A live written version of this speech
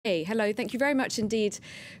Hey, hello. Thank you very much indeed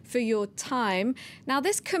for your time. Now,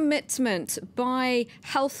 this commitment by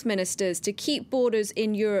health ministers to keep borders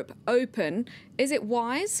in Europe open, is it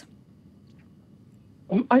wise?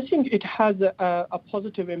 I think it has a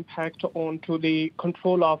positive impact onto the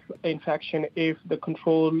control of infection if the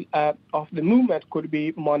control of the movement could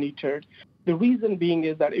be monitored. The reason being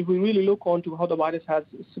is that if we really look onto how the virus has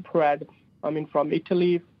spread, from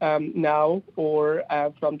Italy now or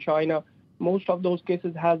from China, most of those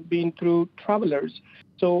cases has been through travelers.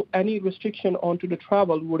 So any restriction onto the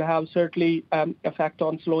travel would have certainly effect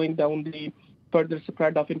on slowing down the further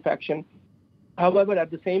spread of infection. However, at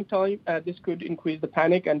the same time, this could increase the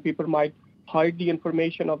panic and people might hide the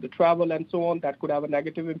information of the travel and so on. That could have a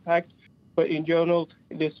negative impact. But in general,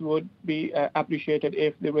 this would be appreciated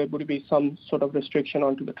if there would be some sort of restriction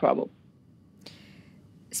onto the travel.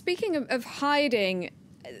 Speaking of hiding,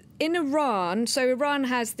 in Iran, so Iran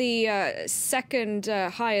has the second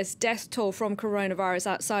highest death toll from coronavirus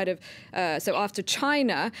outside of, so after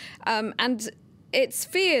China, and it's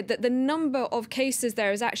feared that the number of cases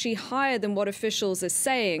there is actually higher than what officials are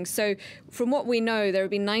saying. So from what we know, there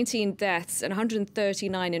have been 19 deaths and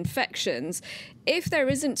 139 infections. If there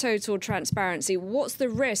isn't total transparency, what's the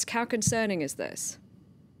risk? How concerning is this?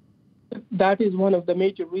 That is one of the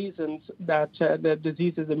major reasons that the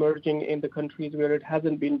disease is emerging in the countries where it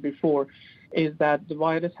hasn't been before, is that the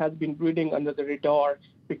virus has been breeding under the radar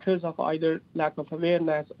because of either lack of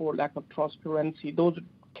awareness or lack of transparency. Those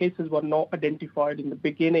cases were not identified in the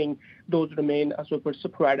beginning. Those remain a super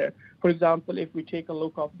spreader. For example, if we take a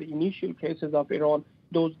look at the initial cases of Iran,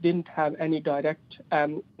 those didn't have any direct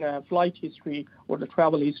flight history or the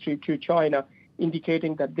travel history to China,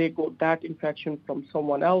 indicating that they got that infection from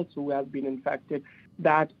someone else who has been infected.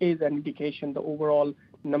 That is an indication the overall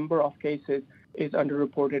number of cases is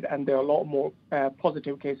underreported and there are a lot more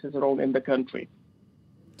positive cases around in the country.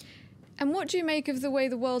 And what do you make of the way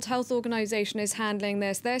the World Health Organization is handling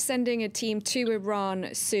this? They're sending a team to Iran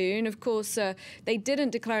soon. Of course, they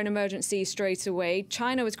didn't declare an emergency straight away.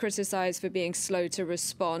 China was criticized for being slow to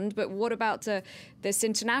respond. But what about this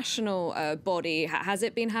international body? Has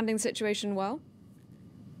it been handling the situation well?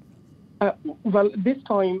 Well, this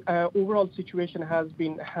time, overall situation has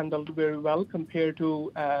been handled very well compared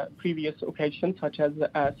to previous occasions, such as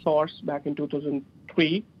SARS back in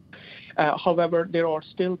 2003. However, there are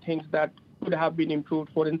still things that could have been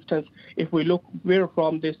improved. For instance, if we look where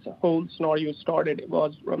from this whole scenario started, it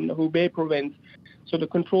was from the Hubei province. So the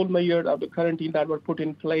control measures of the quarantine that were put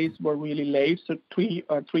in place were really late, so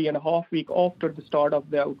 3.5 weeks after the start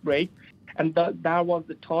of the outbreak. And that was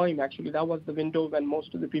the time, actually, that was the window when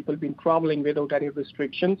most of the people been traveling without any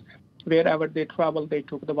restrictions. Wherever they traveled, they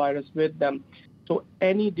took the virus with them. So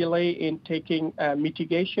any delay in taking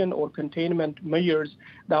mitigation or containment measures,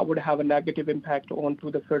 that would have a negative impact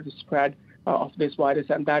onto the further spread of this virus.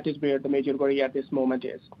 And that is where the major worry at this moment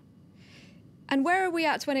is. And where are we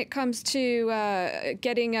at when it comes to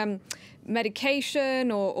getting medication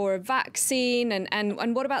or a vaccine?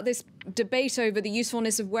 And what about this debate over the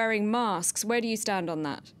usefulness of wearing masks? Where do you stand on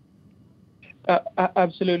that?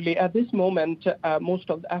 Absolutely. At this moment, most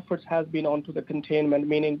of the efforts has been onto the containment,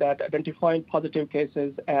 meaning that identifying positive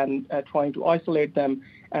cases and trying to isolate them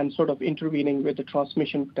and sort of intervening with the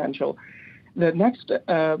transmission potential. The next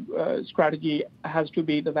strategy has to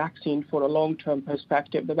be the vaccine for a long-term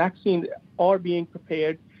perspective. The vaccines are being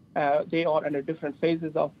prepared. They are under different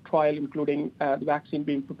phases of trial, including the vaccine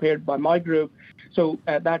being prepared by my group. So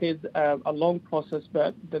that is a long process,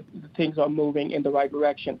 but the things are moving in the right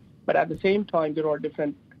direction. But at the same time, there are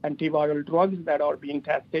different antiviral drugs that are being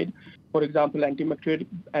tested. For example,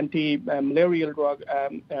 anti-malarial drug,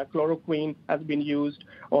 chloroquine has been used,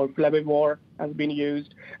 or Flavivor has been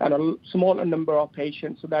used, and a smaller number of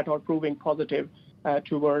patients that are proving positive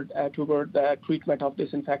toward the treatment of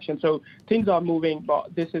this infection. So things are moving,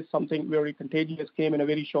 but this is something very contagious, came in a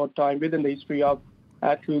very short time. Within the history of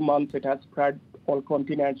 2 months, it has spread all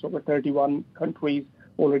continents, over 31 countries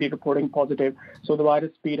already reporting positive. So the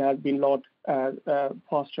virus speed has been a lot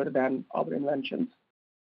faster than our inventions.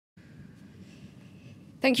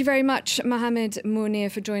 Thank you very much, Mohammed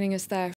Mounir, for joining us there.